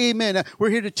today, amen. We're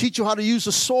here to teach you how to use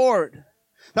a sword.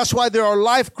 That's why there are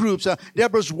life groups,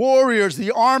 Deborah's Warriors,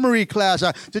 the Armory class,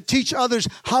 to teach others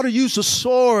how to use a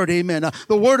sword, amen.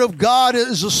 The Word of God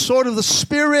is the sword of the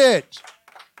Spirit.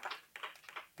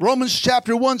 Romans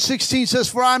chapter 1:16 says,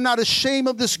 for I am not ashamed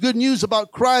of this good news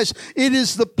about Christ. It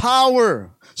is the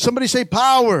power. Somebody say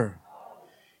power.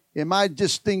 And my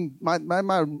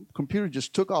computer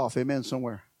just took off, amen,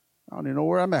 somewhere. I don't even know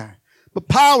where I'm at. But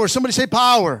power, somebody say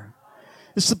power.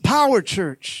 It's the power,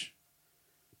 church.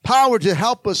 Power to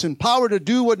help us and power to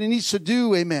do what it needs to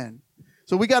do, amen.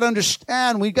 So we got to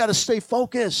understand, we got to stay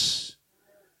focused.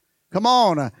 Come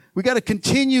on, we got to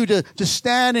continue to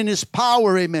stand in His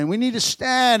power, amen. We need to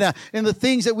stand in the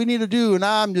things that we need to do, and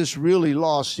I'm just really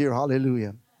lost here,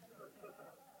 hallelujah.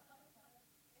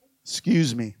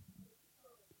 Excuse me.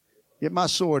 Get my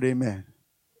sword, amen.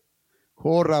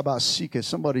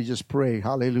 Somebody just pray,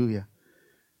 hallelujah.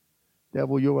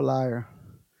 Devil, you're a liar.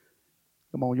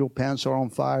 Come on, your pants are on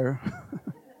fire.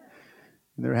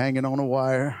 And they're hanging on a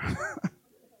wire.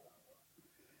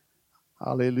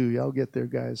 Hallelujah. I'll get there,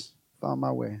 guys. Found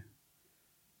my way.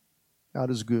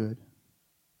 God is good.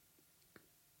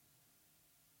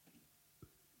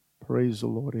 Praise the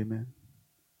Lord. Amen.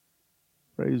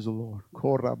 Praise the Lord.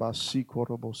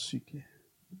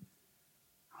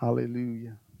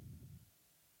 Hallelujah.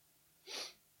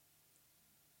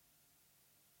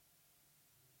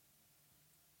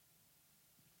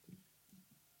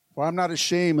 For I'm not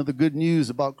ashamed of the good news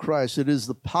about Christ. It is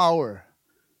the power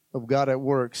of God at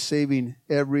work, saving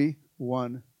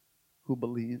everyone who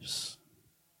believes.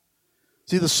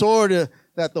 See, the sword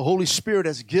that the Holy Spirit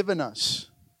has given us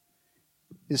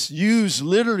is used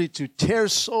literally to tear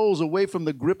souls away from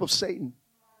the grip of Satan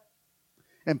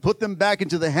and put them back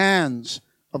into the hands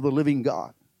of the living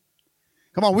God.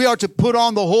 Come on, we are to put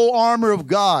on the whole armor of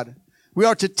God. We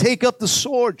are to take up the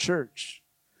sword, church.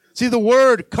 See, the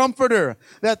word comforter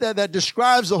that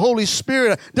describes the Holy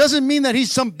Spirit doesn't mean that He's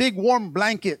some big warm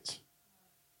blanket.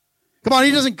 Come on,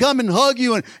 He doesn't come and hug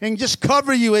you and just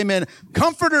cover you, amen.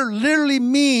 Comforter literally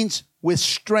means with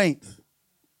strength.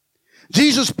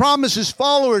 Jesus promised His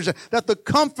followers that the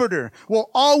Comforter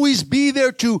will always be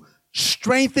there to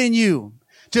strengthen you,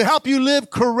 to help you live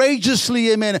courageously,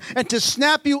 amen, and to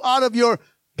snap you out of your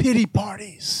pity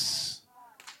parties.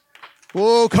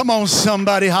 Oh, come on,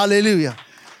 somebody, hallelujah.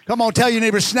 Come on, tell your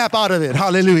neighbor, snap out of it.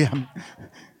 Hallelujah.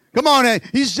 Come on,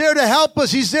 He's there to help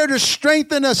us. He's there to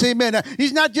strengthen us, amen.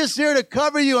 He's not just there to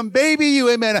cover you and baby you,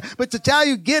 amen, but to tell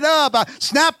you, get up,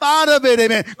 snap out of it,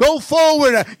 amen. Go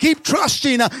forward, keep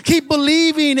trusting, keep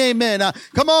believing, amen.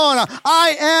 Come on,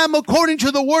 I am, according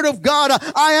to the Word of God,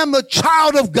 I am the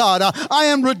child of God. I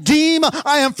am redeemed,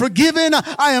 I am forgiven,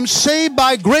 I am saved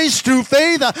by grace through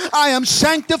faith, I am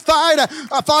sanctified,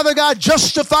 Father God,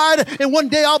 justified, and one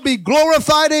day I'll be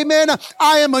glorified, amen.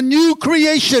 I am a new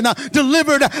creation,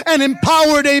 delivered and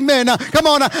empowered. Amen. Come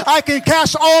on. I can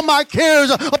cast all my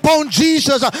cares upon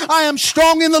Jesus. I am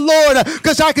strong in the Lord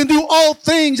because I can do all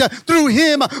things through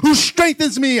him who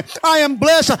strengthens me. I am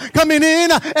blessed coming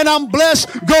in and I'm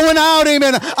blessed going out.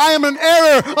 Amen. I am an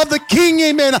heir of the King.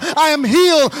 Amen. I am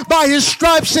healed by his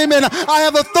stripes. Amen. I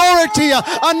have authority.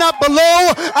 I'm not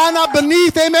below. I'm not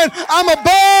beneath. Amen. I'm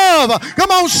above.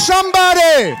 Come on,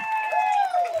 somebody.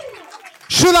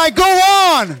 Should I go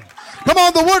on? Come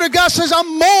on, the word of God says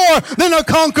I'm more than a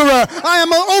conqueror. I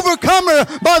am an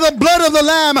overcomer by the blood of the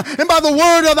Lamb and by the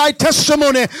word of thy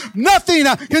testimony. Nothing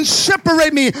can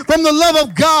separate me from the love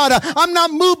of God. I'm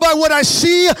not moved by what I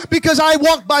see because I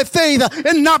walk by faith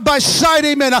and not by sight.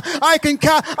 Amen. I can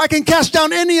cast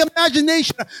down any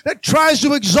imagination that tries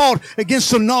to exalt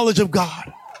against the knowledge of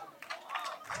God.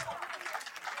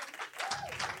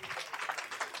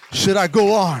 Should I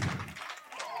go on?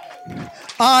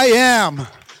 I am.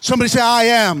 Somebody say, I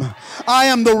am. I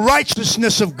am the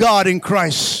righteousness of God in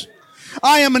Christ.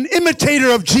 I am an imitator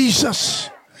of Jesus.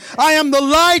 I am the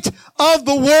light of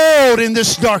the world in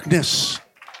this darkness.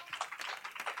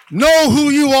 Know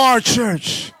who you are,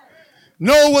 church.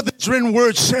 Know what this written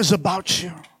word says about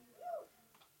you.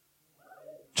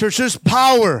 Church, there's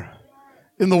power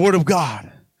in the word of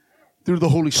God through the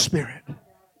Holy Spirit.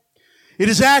 It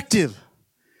is active.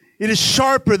 It is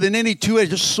sharper than any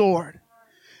two-edged sword.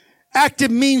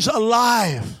 Active means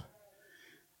alive.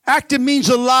 Active means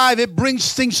alive. It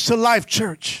brings things to life,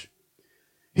 church.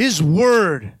 His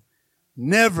word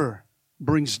never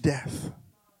brings death.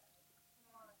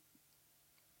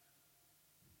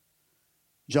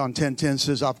 John 10:10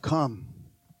 says, I've come.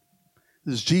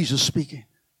 This is Jesus speaking.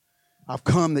 I've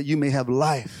come that you may have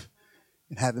life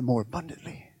and have it more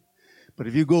abundantly. But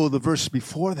if you go to the verse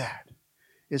before that,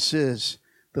 it says,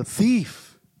 the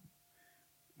thief.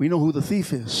 We know who the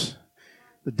thief is.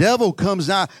 The devil comes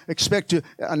not expect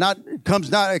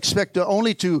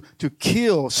only to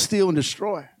kill, steal, and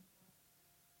destroy.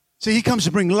 See, he comes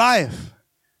to bring life.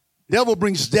 Devil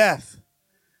brings death.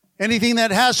 Anything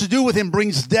that has to do with him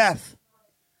brings death.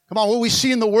 Come on, what we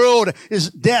see in the world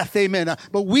is death, amen.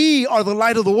 But we are the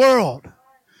light of the world.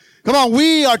 Come on,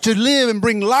 we are to live and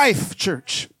bring life,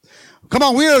 church. Come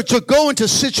on, we are to go into a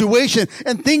situation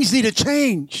and things need to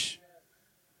change.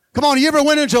 Come on, you ever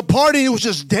went into a party and it was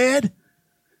just dead?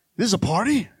 This is a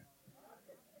party?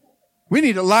 We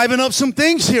need to liven up some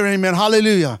things here, amen,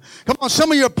 hallelujah. Come on,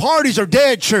 some of your parties are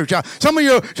dead, church. Some of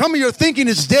your thinking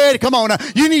is dead. Come on,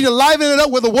 you need to liven it up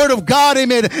with the word of God,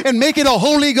 amen, and make it a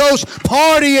Holy Ghost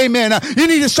party, amen. You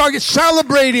need to start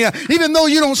celebrating, even though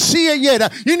you don't see it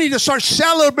yet. You need to start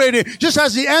celebrating, just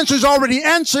as the answer's already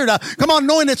answered. Come on,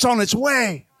 knowing it's on its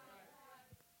way.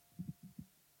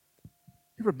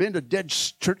 You ever been to dead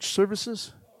church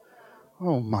services?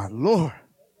 Oh, my Lord.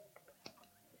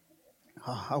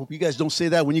 I hope you guys don't say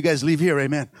that when you guys leave here,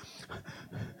 amen.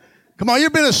 Come on, you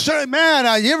ever been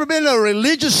you ever been to a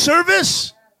religious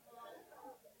service?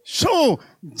 So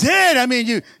dead. I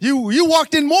mean, you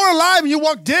walked in more alive and you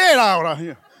walked dead out of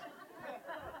here.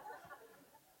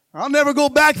 I'll never go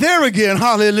back there again.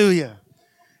 Hallelujah.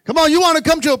 Come on, you want to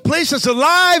come to a place that's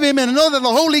alive, amen, and know that the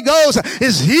Holy Ghost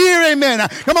is here, amen.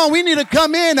 Come on, we need to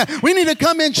come in. We need to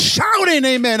come in shouting,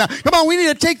 amen. Come on, we need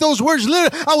to take those words.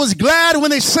 I was glad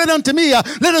when they said unto me,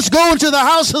 let us go into the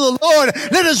house of the Lord.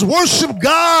 Let us worship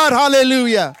God,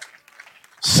 hallelujah.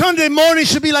 Sunday morning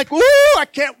should be like, woo, I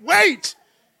can't wait.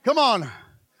 Come on.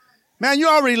 Man, you're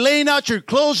already laying out your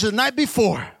clothes the night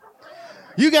before.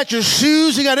 You got your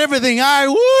shoes, you got everything.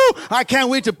 I can't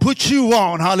wait to put you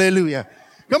on, hallelujah.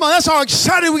 Come on, that's how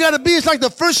excited we got to be. It's like the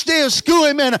first day of school,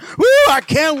 amen. Woo, I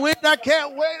can't wait, I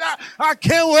can't wait, I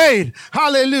can't wait.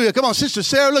 Hallelujah. Come on, Sister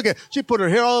Sarah, look at, she put her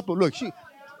hair all up. Look,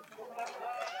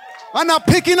 I'm not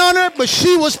picking on her, but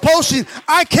she was posting,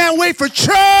 I can't wait for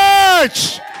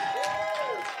church.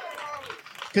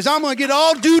 Because I'm going to get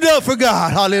all dude up for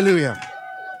God. Hallelujah.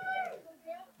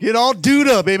 Get all dude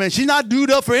up, amen. She's not dude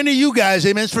up for any of you guys,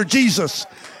 amen. It's for Jesus.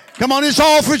 Come on, it's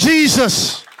all for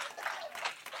Jesus.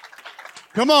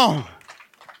 Come on.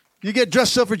 You get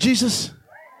dressed up for Jesus?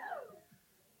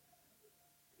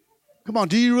 Come on,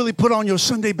 do you really put on your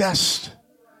Sunday best?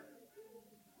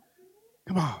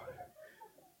 Come on.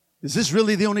 Is this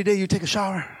really the only day you take a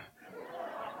shower?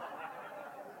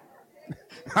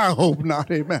 I hope not,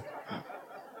 amen.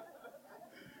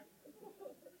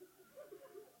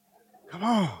 Come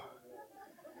on.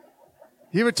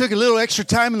 You ever took a little extra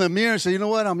time in the mirror and say, you know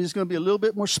what, I'm just going to be a little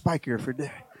bit more spikier for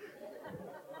today.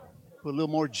 Put a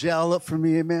little more gel up for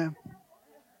me, amen.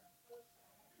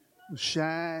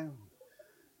 Shine.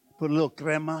 Put a little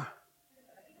crema.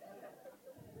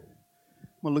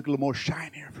 I'm going to look a little more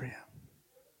shinier for him.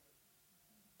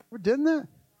 Ever done that?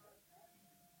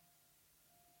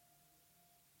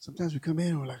 Sometimes we come in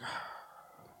and we're like,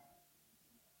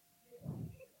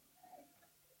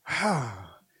 I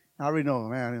already know,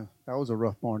 man, that was a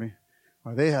rough morning.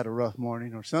 Or they had a rough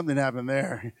morning, or something happened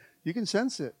there. You can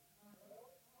sense it.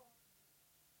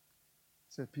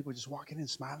 Said people just walking in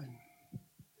smiling.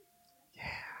 Yeah.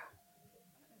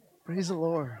 Praise the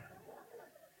Lord.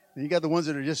 And you got the ones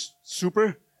that are just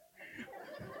super.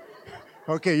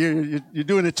 Okay, you're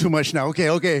doing it too much now.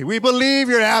 Okay. We believe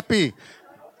you're happy.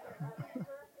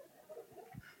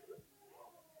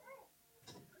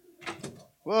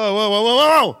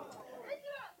 Whoa.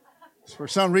 For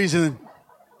some reason,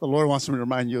 the Lord wants me to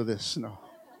remind you of this. No.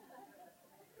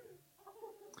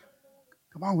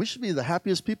 Come on, we should be the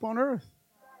happiest people on earth.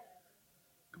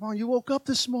 Come on, you woke up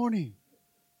this morning.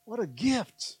 What a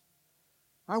gift.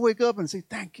 I wake up and say,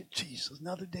 thank you, Jesus,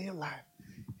 another day of life.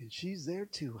 And she's there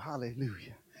too.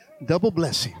 Hallelujah. Double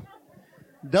blessing.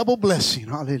 Double blessing.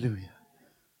 Hallelujah.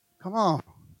 Come on.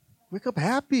 Wake up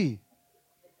happy.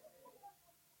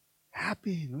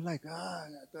 Happy. And we're like, I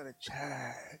got to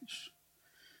charge.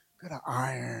 Got to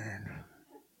iron.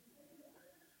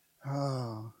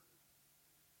 Oh.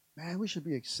 Man, we should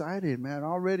be excited, man.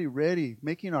 Already ready.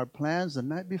 Making our plans the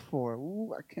night before.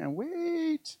 Ooh, I can't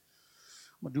wait.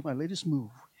 I'm going to do my latest move.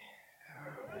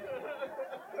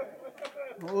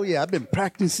 Oh, yeah. I've been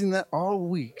practicing that all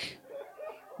week.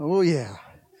 Oh, yeah.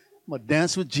 I'm going to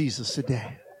dance with Jesus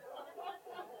today.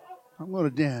 I'm going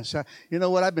to dance. You know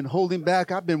what? I've been holding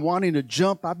back. I've been wanting to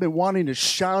jump. I've been wanting to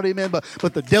shout, amen.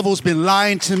 But the devil's been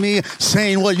lying to me,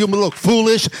 saying, well, you look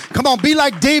foolish. Come on, be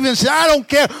like David and say, I don't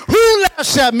care who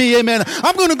laughs at me, amen.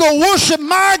 I'm going to go worship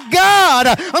my God.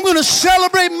 I'm going to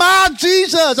celebrate my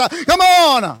Jesus. Come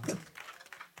on.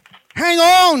 Hang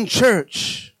on,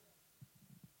 church.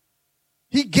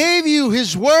 He gave you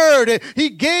his word. He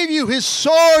gave you his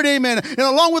sword, amen. And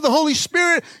along with the Holy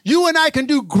Spirit, you and I can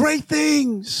do great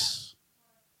things.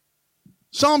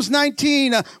 Psalms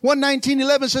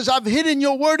 119:11 says, I've hidden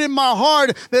your word in my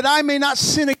heart that I may not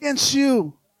sin against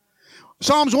you.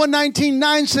 Psalms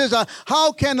 119:9 says,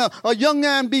 how can a young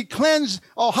man be cleansed,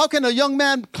 or how can a young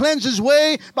man cleanse his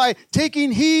way? By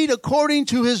taking heed according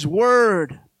to his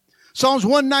word. Psalms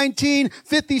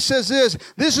 119:50 says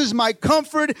this is my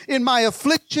comfort in my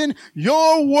affliction.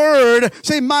 Your word,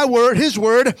 say my word, his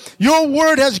word, your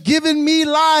word has given me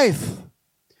life.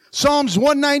 Psalms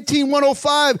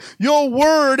 119:105, your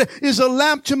word is a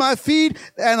lamp to my feet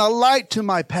and a light to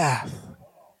my path.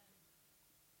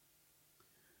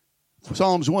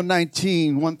 Psalms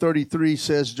 119:133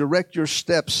 says, direct your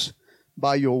steps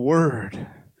by your word.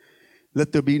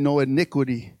 Let there be no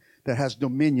iniquity that has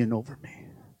dominion over me.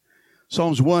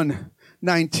 Psalms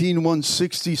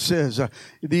 119:160 says,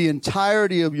 the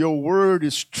entirety of your word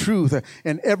is truth,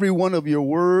 and every one of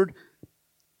your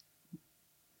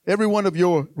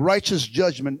righteous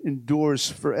judgment endures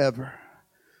forever.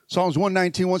 Psalms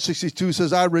 119:162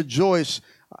 says, I rejoice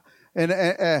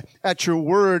at your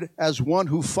word as one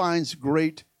who finds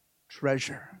great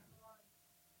treasure.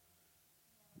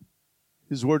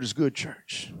 His word is good,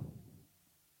 church.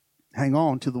 Hang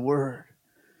on to the word.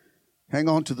 Hang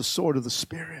on to the sword of the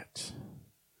Spirit.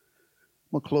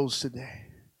 I'm going to close today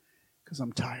because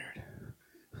I'm tired.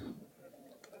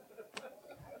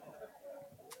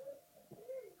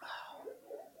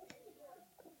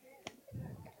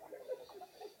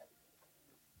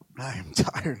 I am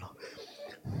tired.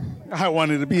 I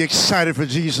wanted to be excited for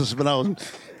Jesus, but I'm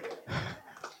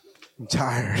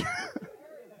tired.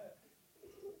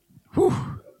 Whew.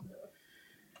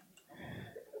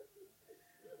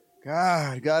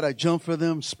 God, I jump for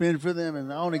them, spin for them,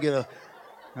 and I only get a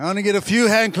few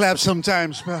hand claps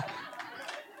sometimes.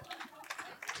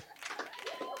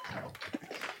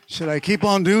 Should I keep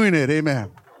on doing it?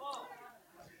 Amen.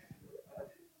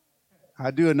 I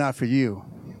do it not for you.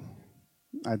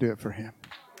 I do it for him.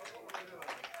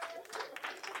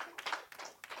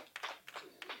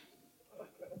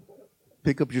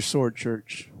 Pick up your sword,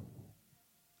 church,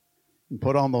 and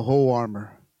put on the whole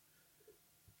armor.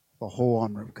 The whole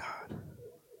armor of God.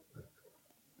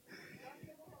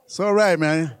 It's all right,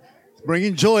 man. It's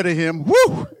bringing joy to him.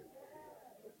 Woo!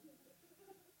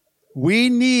 We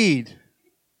need,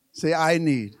 say I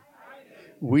need.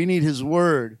 We need his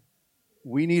word.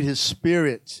 We need his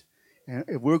spirit. And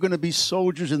if we're going to be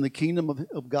soldiers in the kingdom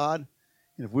of God,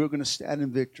 and if we're going to stand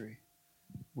in victory,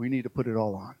 we need to put it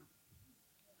all on.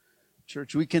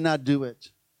 Church, we cannot do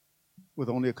it with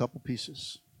only a couple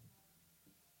pieces.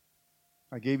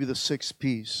 I gave you the 6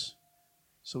 P's.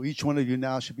 So each one of you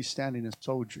now should be standing as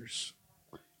soldiers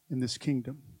in this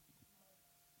kingdom.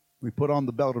 We put on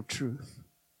the belt of truth.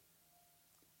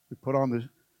 We put on the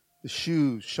the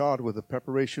shoes shod with the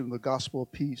preparation of the gospel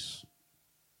of peace.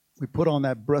 We put on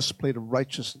that breastplate of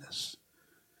righteousness.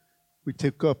 We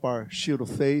took up our shield of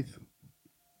faith.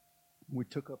 We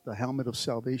took up the helmet of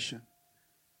salvation.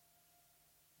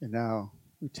 And now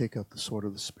we take up the sword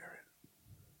of the Spirit.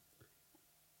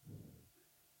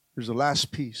 There's a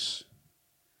last piece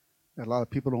that a lot of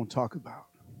people don't talk about,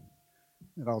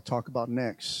 that I'll talk about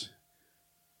next.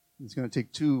 It's going to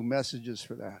take 2 messages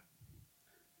for that.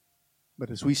 But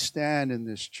as we stand in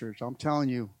this church, I'm telling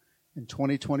you, in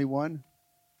 2021,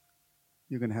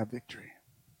 you're going to have victory.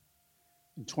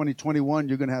 In 2021,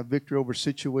 you're going to have victory over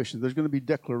situations. There's going to be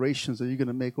declarations that you're going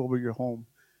to make over your home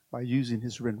by using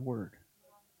His written word.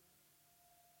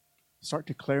 Start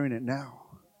declaring it now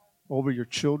over your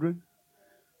children.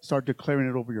 Start declaring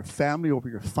it over your family, over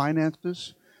your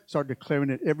finances. Start declaring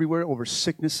it everywhere, over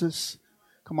sicknesses.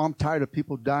 Come on, I'm tired of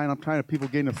people dying. I'm tired of people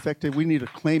getting affected. We need to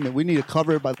claim it. We need to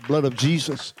cover it by the blood of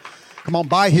Jesus. Come on,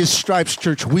 by His stripes,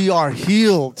 church, we are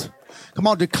healed. Come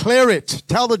on, declare it.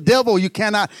 Tell the devil you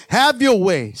cannot have your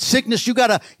way. Sickness, you got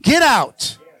to get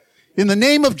out. In the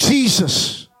name of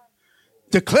Jesus.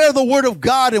 Declare the word of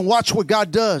God and watch what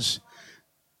God does.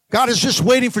 God is just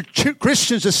waiting for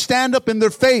Christians to stand up in their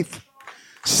faith.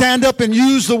 Stand up and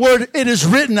use the word. It is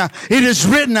written. It is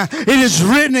written. It is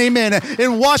written. Amen.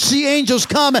 And watch the angels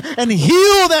come and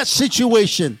heal that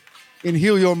situation and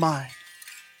heal your mind.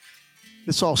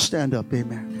 Let's all stand up.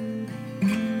 Amen.